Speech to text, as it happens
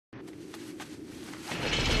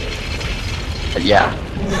But yeah.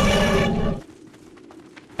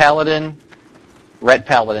 Paladin. Red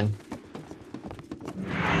Paladin.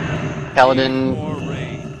 Paladin.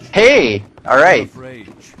 Hey! Alright.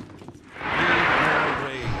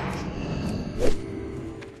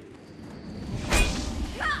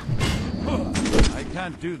 I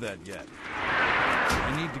can't do that yet.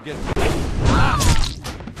 I need to get... I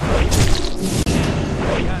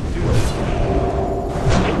can't do that yet.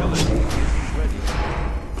 My ability isn't ready.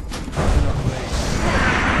 Not enough rage.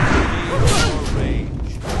 Need more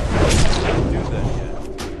rage. I can't do that yet.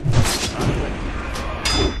 Not ready.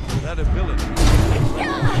 That ability isn't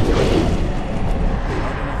ready.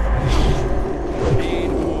 Not enough rage.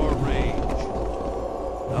 Need more rage.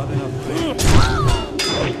 Not enough rage.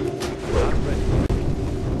 Not ready.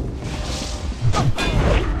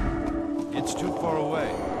 It's too far away.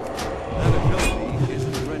 That ability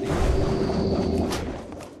isn't ready.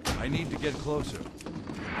 I need to get closer.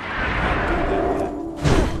 I can't do that yet.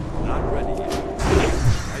 Not ready yet.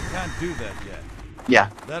 I can't do that yet. Yeah.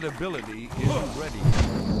 That ability isn't ready yet.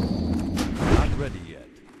 Not ready yet.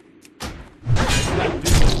 I can't do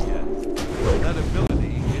that yet. That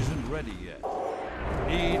ability isn't ready yet.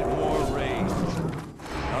 Need more rage.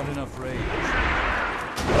 Not enough rage.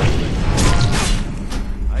 Not ready.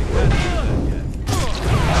 I can't do that yet.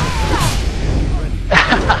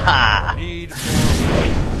 Need more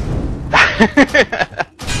rage.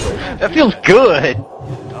 That feels good.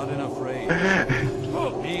 Not enough rage.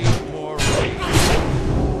 Need more rage.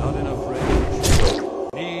 Not enough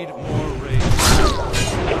rage. Need more rage.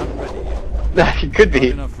 Not ready yet. It could Not be.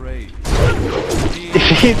 enough rage.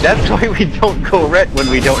 See, that's why we don't go red when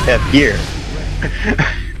we don't have gear.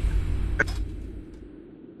 Ready.